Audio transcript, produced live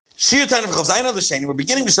Shir Tanya V'Chav Zayin Adar Sheini. We're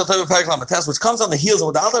beginning with Shal Tov Perek Lamed Tes, which comes on the heels of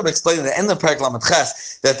what the Alter explained at the end of Perek Lamed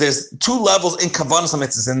Ches, that there's two levels in Kavanas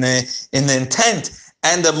HaMitzvahs, in the intent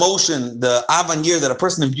and the emotion, the avanir that a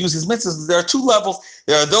person imbues his mitzvahs. There are two levels.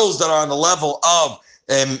 There are those that are on the level of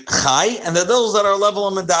chai, and there are those that are level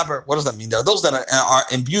of medaber. What does that mean? There are those that are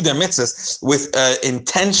imbue their mitzvahs with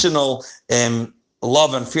intentional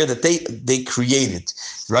love and fear that they created,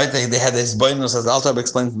 right? They had this bonus, as the Alter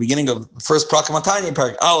explained at the beginning of the first Prakamatanya,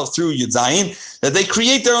 Parak Aleph through Yud Zayin, that they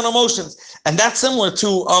create their own emotions. And that's similar to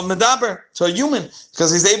a medaber, to a human,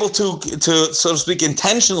 because he's able to so to speak,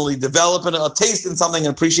 intentionally develop a taste in something,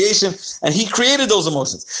 an appreciation, and he created those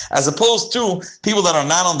emotions. As opposed to people that are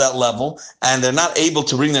not on that level, and they're not able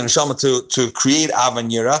to bring their neshama to create Ava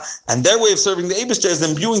Nira, and their way of serving the Eibishter is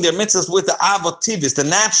imbuing their mitzvahs with the Ava Tivis, the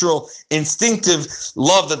natural, instinctive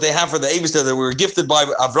love that they have for the Eibishter that we were gifted by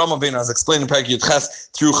Avram Avinu, as explained in Perek Yud Ches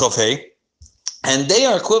through Chav Hei. And they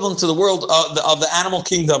are equivalent to the world of the animal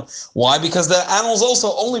kingdom. Why? Because the animals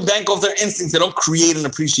also only bank off their instincts. They don't create an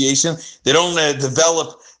appreciation. They don't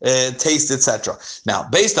develop taste, etc. Now,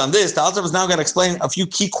 based on this, the Alter is now going to explain a few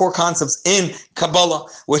key core concepts in Kabbalah,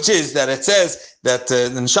 which is that it says that the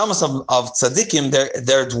neshamas of tzaddikim,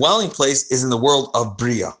 their dwelling place is in the world of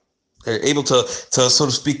Bria. They're able to so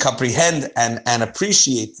to speak, comprehend and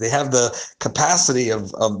appreciate. They have the capacity of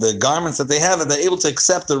the garments that they have, and they're able to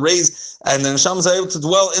accept the rays, and the neshamas are able to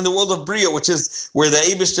dwell in the world of Bria, which is where the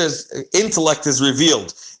Eibishter's intellect is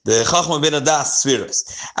revealed. The Chachma bin Adas Sfiras,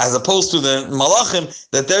 as opposed to the Malachim,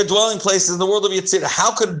 that their dwelling place is in the world of Yetzirah. How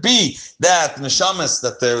could it be that neshamas,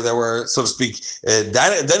 that they were, so to speak,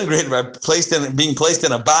 denigrated by being placed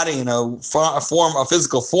in a body, in a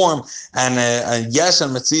physical form, and Yesh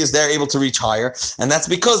and Metzias, they're able to reach higher, and that's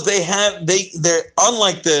because they're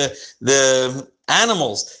unlike the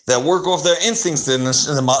animals that work off their instincts, and the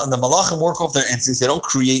malachim work off their instincts. They don't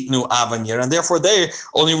create new avanir, and therefore they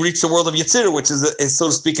only reach the world of Yetzirah, which is so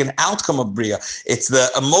to speak, an outcome of Bria. It's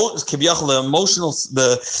the emotional,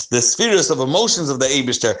 the spheres of emotions of the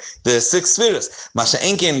Eibishter, the six spheres.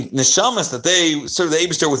 Masha'enkin neshamas, that they serve the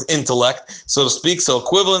Eibishter with intellect, so to speak. So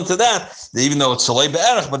equivalent to that, even though it's shalei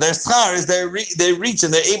be'erach, but their schar is they reach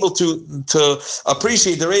and they're able to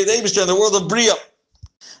appreciate the Eibishter in the world of Bria.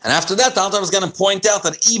 And after that, the Alter was going to point out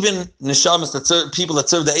that even neshamas, people that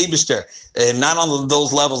serve the Eibishter, not on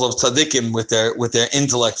those levels of tzaddikim with their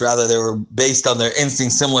intellect, rather they were based on their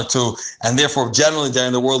instincts, similar to, and therefore generally they're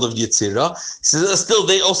in the world of Yetzirah. So still,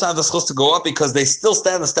 they also have the schus to go up because they still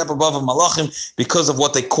stand a step above of malachim because of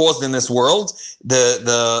what they caused in this world. The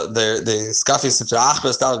skafis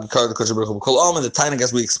the tainig,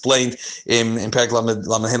 as we explained in Perek Lamed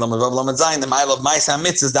Zayin, the mile of Ma'aseh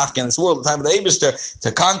Mitzvahs dafka in this world, the time of the Eibishter,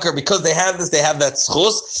 to conquer, because they have this, they have that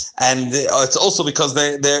schus, and it's also because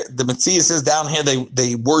the Metzias is down here.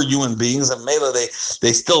 They were human beings, and Mela they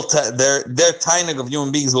still their tainig of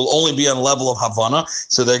human beings will only be on a level of Havana.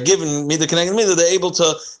 So they're given Mida connected Mida, they're able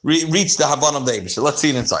to reach the Havana of the Eibishter. Let's see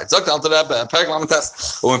it inside.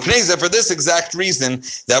 For this exact reason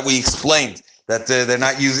that we explained, that they're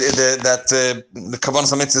not using the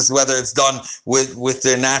Kavanas HaMitzvahs, whether it's done with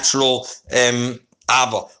their natural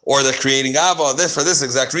Ava, or they're creating Ava, for this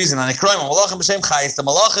exact reason. And the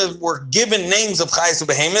Malachim were given names of Chayis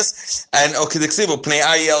Ubehemis, and Okidiksivu, Pnei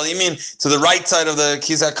Ariel Yamin, to the right side of the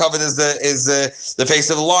Kizah Kavod is the face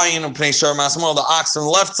of the lion, and Pnei Shar Masmo, the ox on the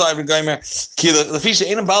left side,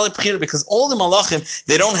 because all the Malachim,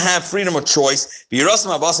 they don't have freedom of choice,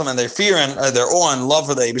 and their fear and their awe and love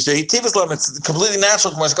for the Eibishter. It's completely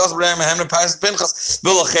natural, and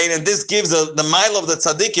this gives the mile of the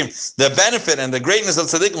tzaddikim, the benefit and the greatness of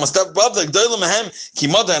tzaddikim must step above the gdolim mehem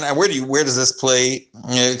kimadan. And where does this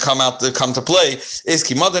come to play? Is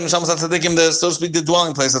kimadan neshamas tzaddikim, the so to speak, the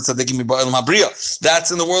dwelling place of tzaddikim ba'olam habriya.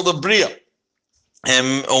 That's in the world of Bria.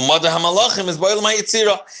 Umada hamalachim is ba'olam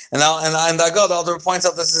hayitzira. And the Alter points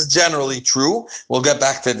out this is generally true. We'll get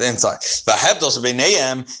back to the inside.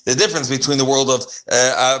 The difference between the world of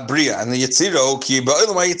Bria and the Yetzirah, in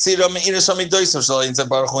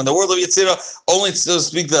the world of Yetzirah, only, so to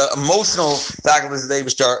speak, the emotional faculties of the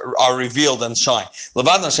Eibishter are revealed and shine. The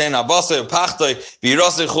love and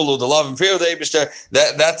fear of the Eibishter,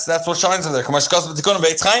 that's what shines in there.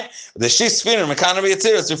 The Shis Sphere,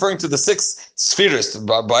 it's referring to the six spheres spheres.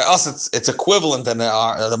 By us, it's equivalent, and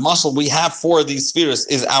the muscle we have for these spheres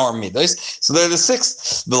is our midas. So they're the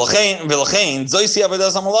six.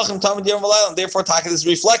 Therefore, Taka is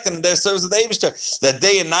reflected in their service of the Eibishter. That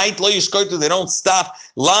day and night, they don't stop.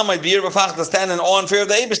 Stand in awe and fear of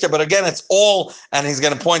the Eibishter. But again, it's all, and he's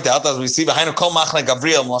going to point out, as we see, the Machne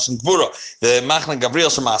Gabriel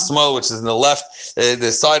Shemasmo, which is in the left,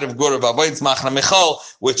 the side of Gura, Machne Michal,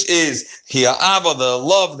 which is Hia'ava, the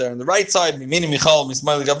love, there on the right side, Mimini Michal,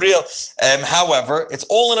 Mismail Gabriel. However, it's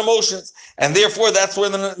all in emotions, and therefore that's where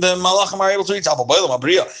the Malachim are able to reach.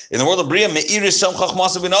 In the world of Bria,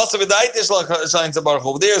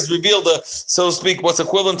 there is revealed, so to speak, what's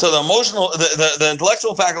equivalent to the emotional, the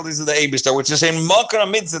intellectual faculties of the Eibishter, which is in Makar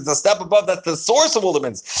Mitzvah, it's a step above, that's the source of all the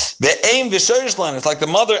mitzvahs. The aim, V'shorish line, it's like the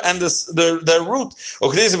mother and their root.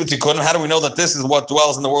 How do we know that this is what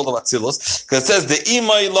dwells in the world of Atzilus? Because it says the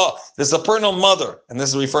Imailah, the supernal mother, and this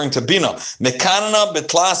is referring to Bina. Mekanana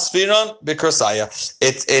betlas sfiran b'kersaya.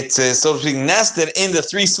 It's so to speak nested in the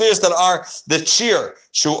three spheres that are the cheer.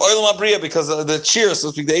 Shu oilam abriya, because of the cheer, so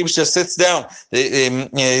to speak, the Eibishter sits down.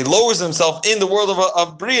 He lowers himself in the world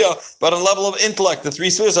of Bria, but on a level of intellect. The three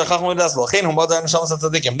spheres are Chacham Udas.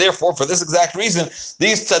 Therefore, for this exact reason,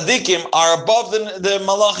 these tzaddikim are above the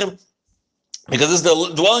malachim, because this is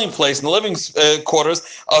the dwelling place and the living quarters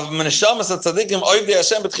of Menashamas Tzaddikim, Oivdei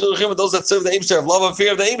Hashem, those that serve the Eibishter, of love and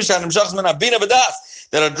fear of the Eibishter, and Nimshachs Min Habina B'das,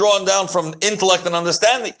 that are drawn down from intellect and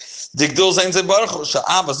understanding. This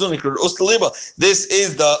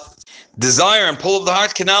is the desire and pull of the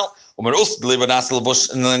heart canal. What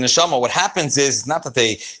happens is not that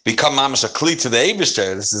they become mamash a kli to the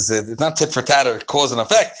Eibishter. This is it's not tit for tat or cause and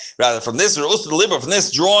effect. Rather, from this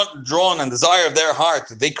drawn and desire of their heart,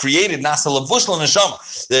 they created nasa lavush l'neshama.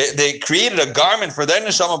 They created a garment for their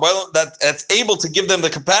neshama that's able to give them the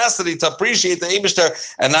capacity to appreciate the Eibishter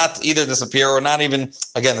and not either disappear or not even,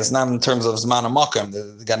 again, it's not in terms of zman and makam.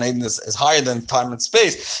 The Gan Eden is higher than time and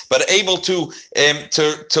space, but able to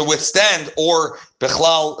withstand or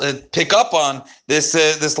pick up on this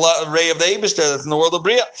ray of the Eibishter that's in the world of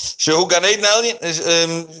Bria. Shehu Ganei Nalin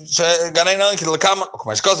Kilakam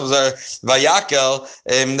Vayakel.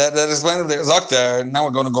 That explains the Zakter. Now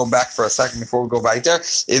we're going to go back for a second before we go back there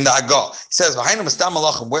in the Hagah. He says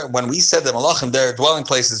when we said that Malachim, their dwelling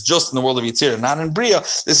place is just in the world of Yitzir, not in Bria.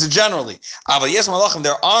 This is generally. Yes, Malachim,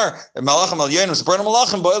 there are Malachim Al Yonim, Supernal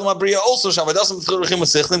Malachim, Boil Bria also. There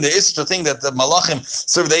is such a thing that the Malachim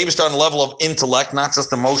serve the Eibishter on the level of intellect, not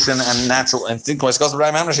just emotion and natural instinct. There's 2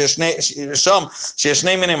 levels of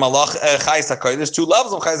Chayes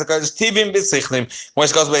HaKodesh, Tivim B'Sichlim,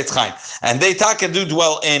 and they do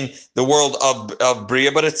dwell in the world of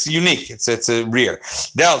Bria, but it's unique. It's a rear.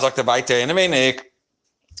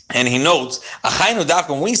 And he notes,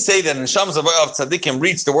 when we say that neshamas of tzaddikim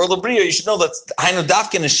reach the world of Bria, you should know that hainu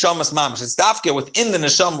dafke neshamas mamish. It's dafke within the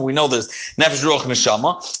neshama. We know there's nefesh ruach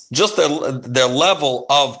neshama. Just their level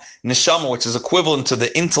of neshama, which is equivalent to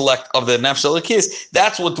the intellect of the nefesh elikis.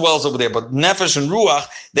 That's what dwells over there. But nefesh and ruach,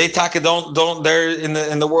 they taka don't. They're in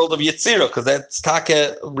the world of Yetzirah, because that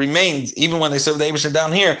taka remains even when they serve the Eibishter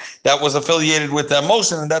down here. That was affiliated with the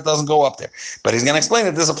emotion, and that doesn't go up there. But he's going to explain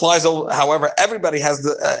that this applies. However, everybody has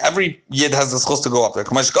every yid has the schus to go up there.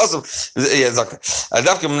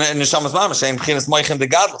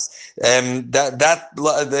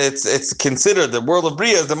 It's considered the world of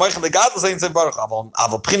Bria is the Moichem the Gadlus ain't said Baruch.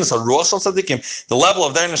 The level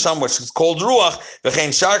of their neshama, which is called ruach,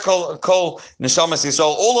 kol neshamas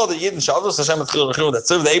Yisrael, all other yid and shavdos Hashem that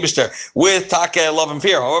serve the Eibishter with take love and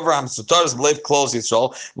fear. However, I'm sutaris believe close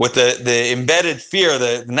Yisrael with the embedded fear,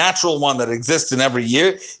 the natural one that exists in every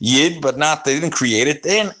yid, but not they didn't create it.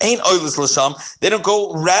 They ain't oilus l'sham. They don't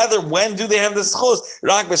go. Rather, when do they have this schus?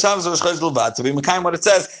 Rak b'shavos v'shchosh l'vad. To be mekayim what it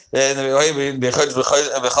says. Which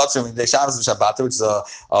is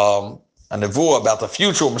a nevuah about the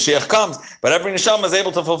future when Mashiach comes, but every neshama is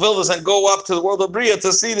able to fulfill this and go up to the world of Bria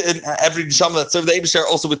to see every neshama that served the Eibishter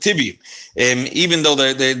also with Tibiyim, even though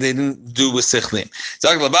they didn't do with Sichlim.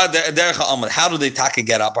 How do they taka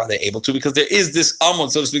get up? Are they able to? Because there is this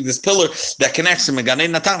amud, so to speak, this pillar that connects them, and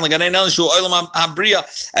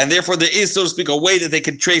therefore there is, so to speak, a way that they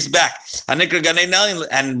can trace back. And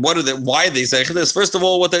what are why are they zeicha this? First of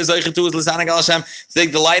all, what they're zeicha to is Lisanag al Hashem,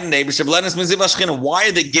 take delight in the Eibishter. Why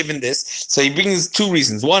are they given this? So he brings 2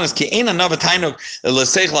 reasons. One is the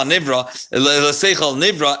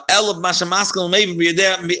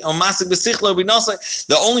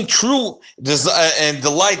only true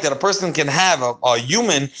delight that a person can have, a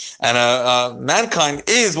human and a mankind,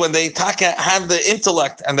 is when they have the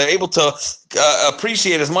intellect and they're able to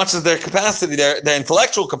appreciate as much as their capacity, their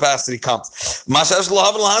intellectual capacity comes.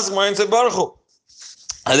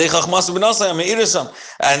 And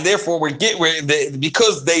therefore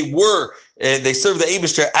because they serve the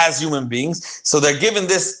Eibishter as human beings, so they're given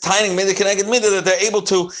this tiny midah connected midah that they're able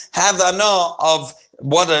to have the ana of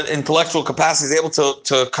what an intellectual capacity is able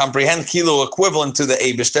to comprehend kilo equivalent to the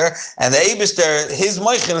Eibishter, and the Eibishter, his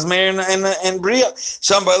moichin is meir and bria.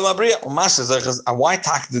 Sham ba'il bria. Why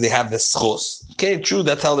do they have this schos? Okay, true,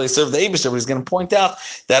 that's how they serve the Eibishter, but he's going to point out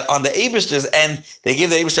that on the Eibishter's end, they give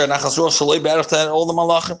the Eibishter nachas ruach shaloi be'erach to all the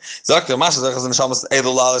malachim.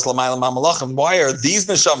 Why are these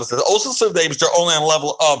neshamas that also serve the Eibishter only on a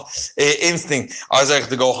level of instinct are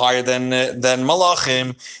to go higher than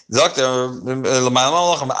malachim?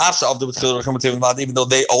 Even though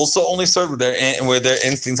they also only serve with their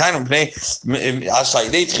instincts.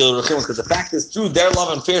 Because the fact is, through their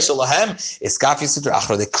love and fear is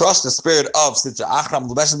they crushed the spirit of Sitra Achram,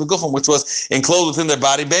 which was enclosed within their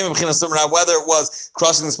body. Whether it was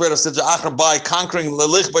crushing the spirit of Sitra Achram by conquering the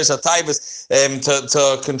lich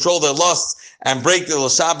to control their lusts and break the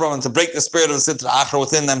Lashabram and to break the spirit of the Sitra Achra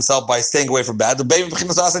within themselves by staying away from bad, or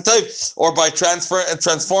by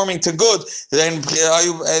transforming to good, then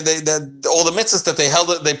all the mitzvahs that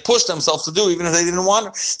they pushed themselves to do, even if they didn't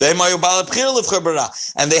want to. And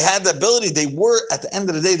they had the ability, at the end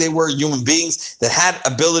of the day, they were human beings that had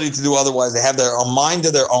ability to do otherwise. They have their own mind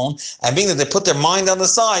of their own, and being that they put their mind on the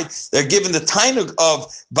side, they're given the tainug of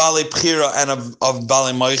Bali Pchira and of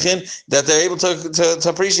Bali Moichin, that they're able to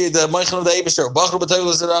appreciate the Moichin of the Eibishter. To cross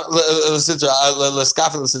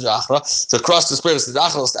the spirit of Sitra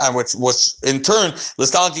Achra, and which in turn,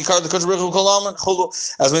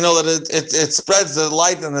 as we know that it spreads the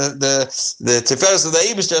light and the tiferes of the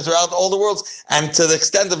Eibishter throughout all the worlds, and to the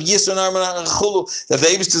extent of Yisron Armin Chulu, that the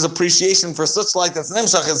Eibishter's appreciation for such light that's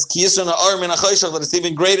Nimshach is Yisron Armin Achayshach, that it's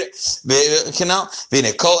even greater.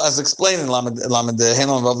 As explained in Lamed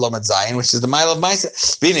Hinel of Lamed Zayin, which is the mile of Maisa,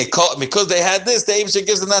 because they had this, the Eibishter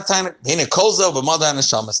gives them that time. Just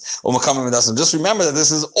remember that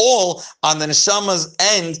this is all on the neshama's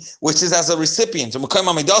end, which is as a recipient from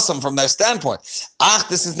their standpoint.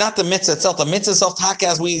 This is not the mitzvah itself. The mitzvah itself,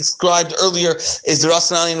 as we described earlier, is the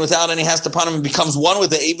Rasanalian without any has upon him and becomes one with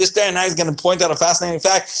the Eibishter. And now he's going to point out a fascinating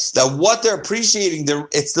fact that what they're appreciating,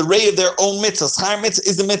 it's the rate of their own mitzvah. Schar mitzvah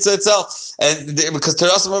is the mitzvah itself, and because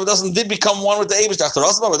Terasam Avodasim did become one with the Eibishter.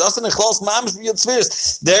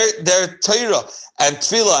 Their Torah and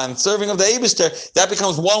Tefillah and serving of the Eibishter, that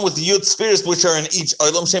becomes one with the Yud spheres which are in each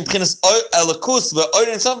Olam.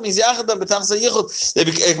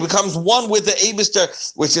 It becomes one with the Eibishter,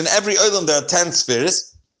 which in every Olam there are 10 spheres.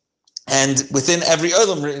 And within every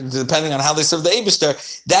olam, depending on how they serve the Eibishter,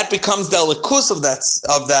 that becomes the likus of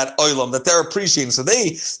that olam that they're appreciating. So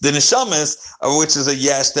the neshamas, which is a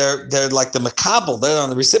yesh, they're like the makabel, they're on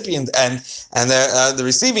the recipient end, and they're the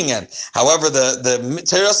receiving end. However, the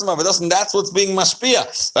teirasim avodasim, that's what's being mashpia.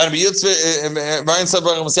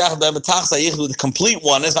 The complete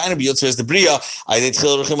one is the bria. They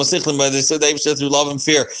serve the Eibishter through love and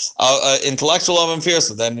fear, intellectual love and fear.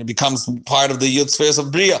 So then it becomes part of the yud spheres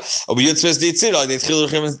of bria. If they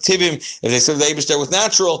serve the Eibishter with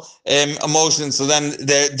natural emotions, so then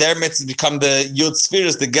their mitzvahs become the yud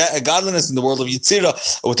spheres, the godliness in the world of Yitzira.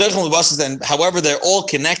 And however, they're all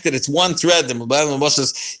connected. It's one thread. It's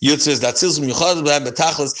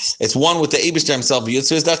one with the Eibishter himself.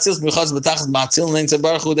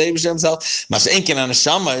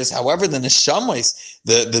 However, the neshama is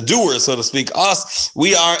the doer, so to speak. Us,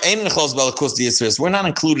 we are we're not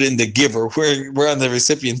included in the giver. We're on the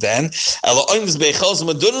recipient end.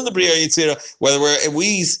 Whether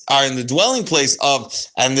we are in the dwelling place of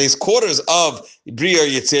and these quarters of Bria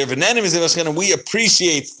Yitzir, we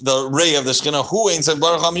appreciate the ray of the Shekhinah. Who ain't said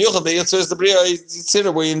Baruch HaMiyuchad, the Yitzir is the Bria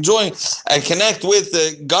Yitzir. We enjoy and connect with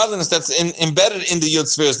the godliness that's embedded in the Yud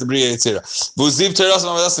spheres, the Bria Yitzir.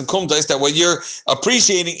 That what you're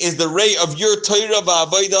appreciating is the ray of your Torah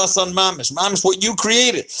v'Avodas on Mamish. Mamish, what you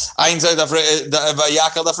created. And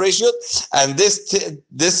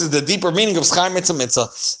this is the deeper meaning of Schar Mitzvah.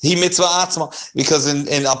 He Mitzvah Atzma. Because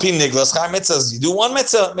in Alpin Nigla, Schar Mitzvah, you do one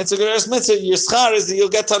Mitzvah, your schar is that you'll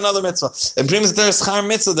get to another mitzvah. And Primus Schar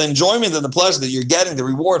Mitzvah, the enjoyment and the pleasure that you're getting, the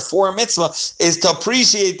reward for a mitzvah, is to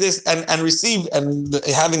appreciate this and receive, and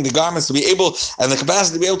having the garments to be able, and the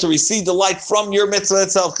capacity to be able to receive the light from your mitzvah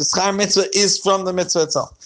itself, because Schar Mitzvah is from the mitzvah itself.